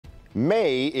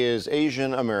May is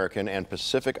Asian American and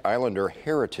Pacific Islander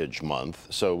Heritage Month,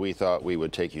 so we thought we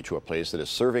would take you to a place that is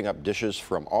serving up dishes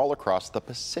from all across the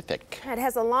Pacific. It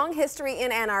has a long history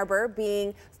in Ann Arbor,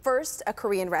 being first a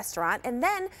Korean restaurant and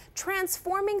then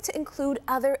transforming to include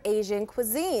other Asian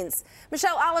cuisines.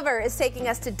 Michelle Oliver is taking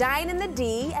us to Dine in the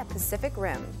D at Pacific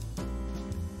Rim.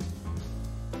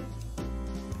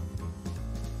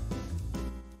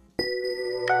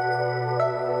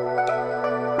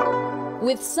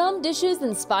 With some dishes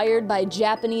inspired by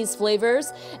Japanese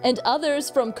flavors and others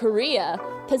from Korea,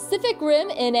 Pacific Rim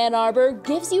in Ann Arbor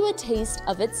gives you a taste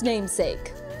of its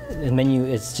namesake. The menu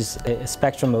is just a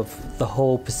spectrum of the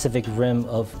whole Pacific Rim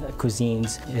of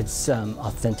cuisines. It's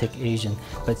authentic Asian,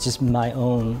 but it's just my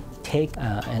own take,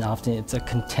 and often it's a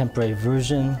contemporary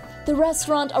version. The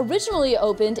restaurant originally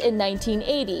opened in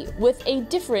 1980 with a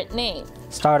different name.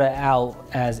 Started out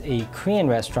as a Korean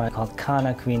restaurant called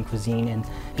Kana Korean Cuisine, and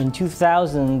in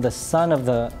 2000, the son of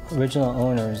the original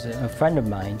owners, a friend of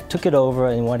mine, took it over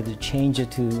and wanted to change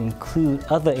it to include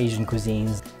other Asian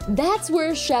cuisines. That's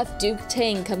where Chef Duke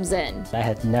Tang comes in. I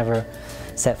had never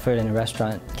set foot in a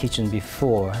restaurant kitchen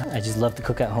before. I just love to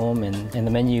cook at home, and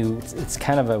the menu, it's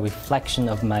kind of a reflection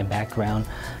of my background.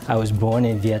 I was born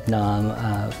in Vietnam.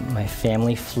 My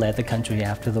family fled the country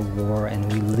after the war,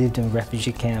 and we lived in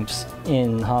refugee camps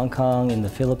in Hong Kong, in the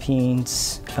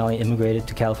Philippines. Finally immigrated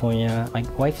to California. My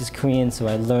wife is Korean, so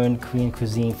I learned Korean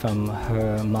cuisine from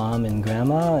her mom and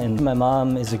grandma, and my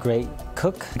mom is a great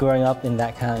cook. Growing up in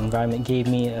that kind of environment gave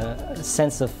me a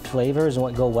sense of flavors and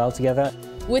what go well together.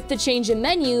 With the change in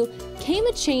menu came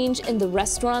a change in the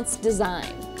restaurant's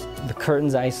design. The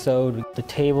curtains I sewed, the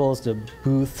tables, the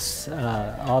booths,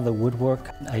 all the woodwork,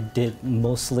 I did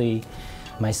mostly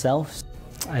myself.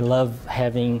 I love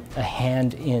having a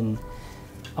hand in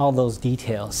all those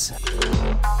details.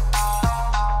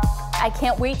 I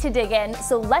can't wait to dig in,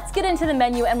 so let's get into the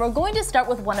menu, and we're going to start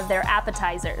with one of their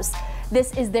appetizers.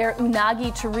 This is their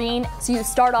unagi terrine. So you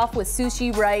start off with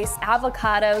sushi rice,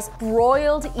 avocados,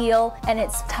 broiled eel, and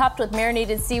it's topped with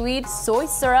marinated seaweed, soy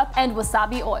syrup, and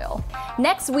wasabi oil.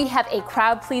 Next, we have a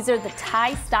crowd pleaser, the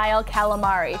Thai-style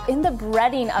calamari. In the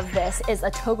breading of this is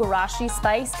a togarashi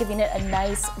spice, giving it a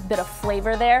nice bit of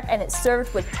flavor there, and it's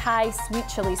served with Thai sweet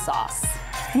chili sauce.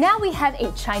 Now we have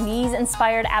a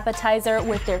Chinese-inspired appetizer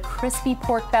with their crispy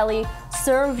pork belly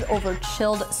served over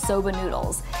chilled soba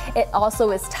noodles. It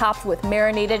also is topped with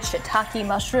marinated shiitake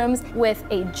mushrooms with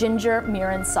a ginger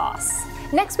mirin sauce.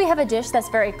 Next, we have a dish that's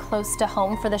very close to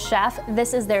home for the chef.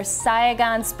 This is their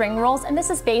Saigon spring rolls, and this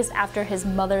is based after his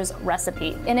mother's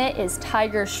recipe. In it is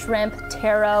tiger shrimp,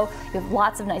 taro, you have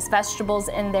lots of nice vegetables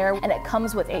in there, and it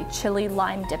comes with a chili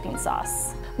lime dipping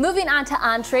sauce. Moving on to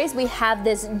entrees, we have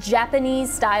this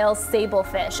Japanese-style sable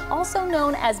fish, also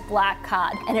known as black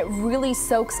cod, and it really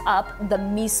soaks up the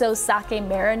miso sake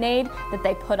marinade that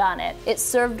they put on it. It's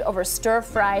served over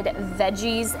stir-fried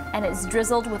veggies, and it's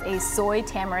drizzled with a soy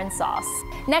tamarind sauce.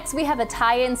 Next, we have a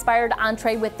Thai-inspired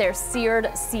entree with their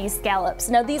seared sea scallops.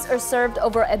 Now, these are served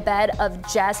over a bed of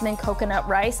jasmine coconut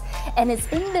rice, and it's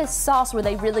in this sauce where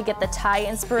they really get the Thai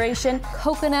inspiration.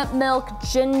 Coconut milk,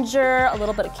 ginger, a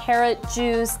little bit of carrot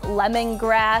juice,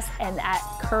 lemongrass, and that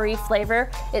curry flavor.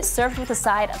 It's served with a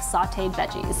side of sauteed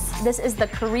veggies. This is the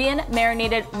Korean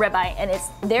marinated ribeye, and it's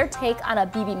their take on a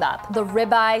bibimbap. The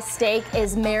ribeye steak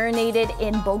is marinated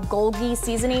in bulgogi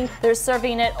seasoning. They're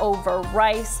serving it over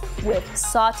rice with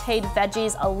sauteed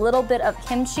veggies, a little bit of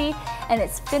kimchi, and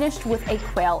it's finished with a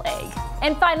quail egg.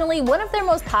 And finally, one of their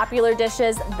most popular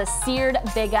dishes, the seared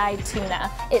big-eyed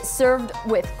tuna. It's served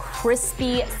with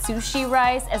crispy sushi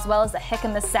rice as well as a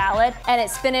jicama salad, and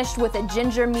it's finished with a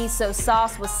ginger miso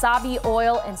sauce, wasabi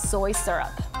oil, and soy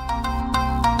syrup.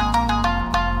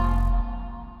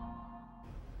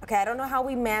 Okay, I don't know how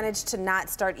we managed to not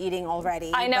start eating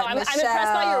already. I know, I'm impressed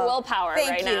by your willpower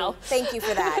right now. Thank you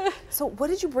for that. So what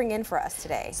did you bring in for us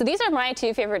today? So these are my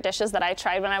two favorite dishes that I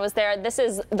tried when I was there. This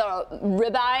is the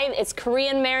ribeye. It's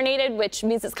Korean marinated, which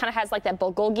means it kind of has like that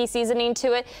bulgogi seasoning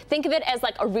to it. Think of it as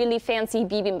like a really fancy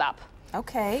bibimbap.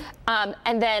 Okay.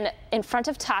 And then in front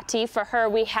of Tati, for her,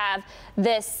 we have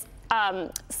this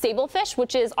sable fish,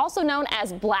 which is also known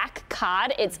as black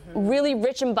cod. It's really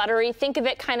rich and buttery. Think of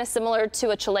it kind of similar to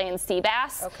a Chilean sea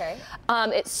bass. Okay.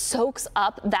 It soaks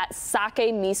up that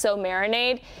sake miso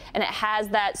marinade, and it has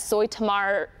that soy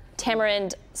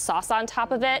tamarind sauce on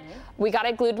top of it. We got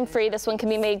it gluten-free. This one can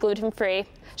be made gluten-free.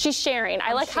 She's sharing.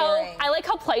 I like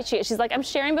how polite she is. She's like, I'm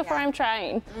sharing before I'm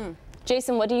trying.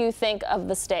 Jason, what do you think of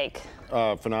the steak?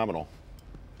 Phenomenal.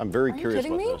 I'm very curious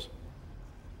about this.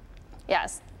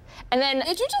 Yes. And then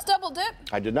Did you just double dip?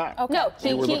 I did not. Okay. no,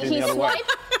 You were looking the other way.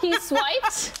 he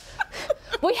swiped.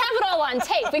 We have it all on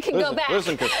tape. We can go back.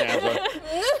 Listen, Costanza.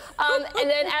 And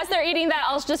then as they're eating that,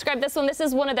 I'll describe this one. This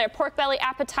is one of their pork belly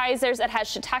appetizers. It has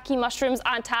shiitake mushrooms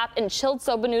on top and chilled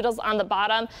soba noodles on the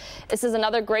bottom. This is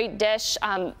another great dish.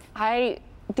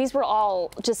 These were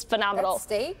all just phenomenal. That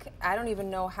steak, I don't even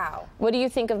know how. What do you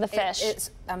think of the fish?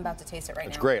 I'm about to taste it right now.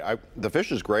 It's great. The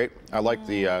fish is great. I like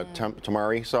the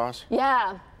tamari sauce.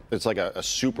 Yeah. It's like a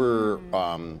super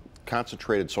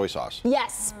concentrated soy sauce.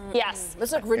 Yes. Yes.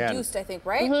 It's like reduced, I think,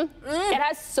 right? It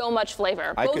has so much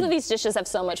flavor. Both of these dishes have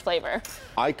so much flavor.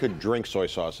 I could drink soy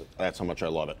sauce. That's how much I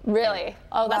love it. Really?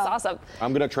 Oh, that's awesome.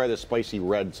 I'm going to try this spicy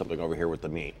red something over here with the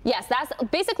meat. Yes, that's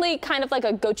basically kind of like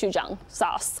a gochujang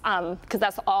sauce, because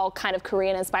that's all kind of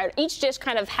Korean inspired. Each dish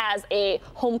kind of has a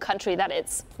home country that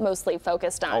it's mostly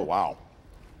focused on. Oh, wow.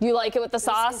 You like it with the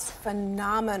sauce? This is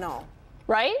phenomenal.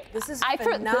 Right? This is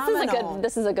phenomenal.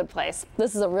 This is a good place.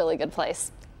 This is a really good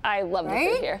place. I love the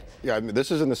food here. Yeah, I mean,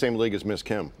 this is in the same league as Miss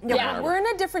Kim. Yeah. We're in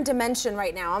a different dimension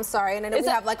right now. I'm sorry, and I know we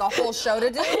have like a whole show to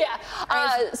do.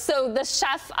 Yeah. So the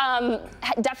chef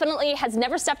definitely has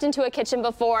never stepped into a kitchen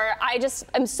before. I just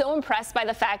am so impressed by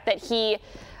the fact that he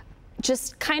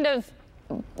just kind of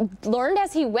learned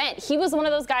as he went. He was one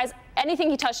of those guys, anything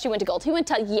he touched, he went to gold. He went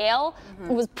to Yale,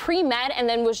 was pre-med, and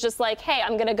then was just like, hey,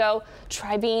 I'm gonna go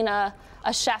try being a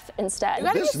chef instead.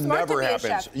 This never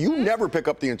happens. You never pick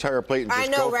up the entire plate and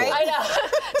just go for it. I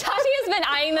know. Tati has been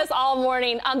eyeing this all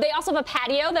morning. They also have a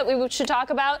patio that we should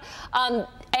talk about.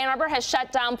 Ann Arbor has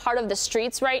shut down part of the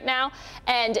streets right now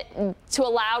and to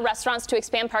allow restaurants to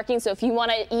expand parking. So if you want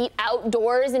to eat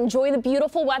outdoors, enjoy the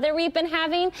beautiful weather we've been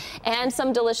having and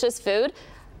some delicious food,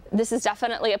 this is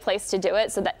definitely a place to do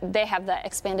it. So that they have the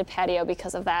expanded patio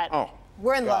because of that. Oh,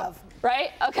 we're in love.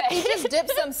 Right? Okay. You just dip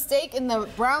some steak in the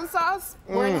brown sauce.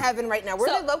 We're in heaven right now.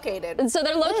 Where are they located? So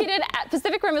they're located at,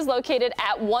 Pacific Rim is located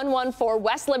at 114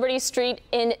 West Liberty Street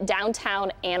in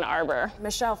downtown Ann Arbor.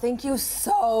 Michelle, thank you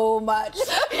so much.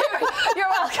 You're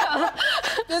welcome.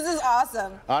 This is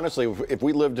awesome. Honestly, if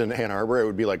we lived in Ann Arbor, it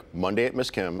would be like Monday at Miss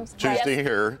Kim, Tuesday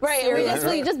here. Right,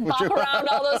 seriously, you just bop around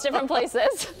all those different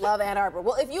places. Love Ann Arbor.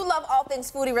 Well, if you love all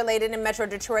things foodie related in Metro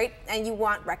Detroit and you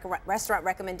want restaurant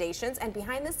recommendations and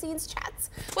behind the scenes chats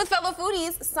with fellow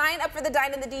foodies, sign up for the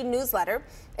Dine in the D newsletter.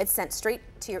 It's sent straight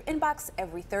to your inbox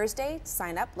every Thursday. To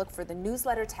sign up, look for the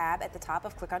newsletter tab at the top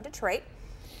of Click on Detroit.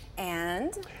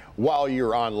 And while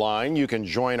you're online, you can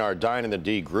join our Dine in the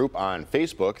D group on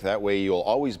Facebook. That way you'll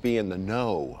always be in the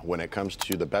know when it comes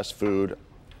to the best food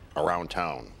around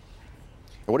town.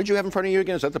 And what did you have in front of you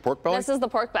again? Is that the pork belly? This is the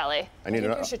pork belly. I need to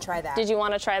know. You should try that. Did you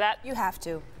want to try that? You have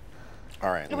to.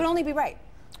 All right. It would only be right.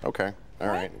 Okay. All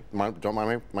right. Don't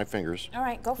mind my fingers. All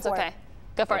right, go for It's okay. it.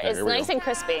 Go for it. It's nice and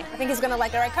crispy. I think he's gonna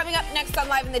like it. All right, coming up next on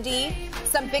Live in the D,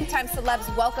 some big time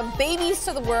celebs welcome babies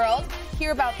to the world. Hear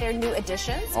about their new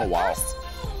additions. Oh, wow. First,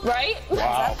 Right?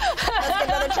 Wow. let's get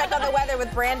another check on the weather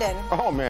with Brandon. Oh, man.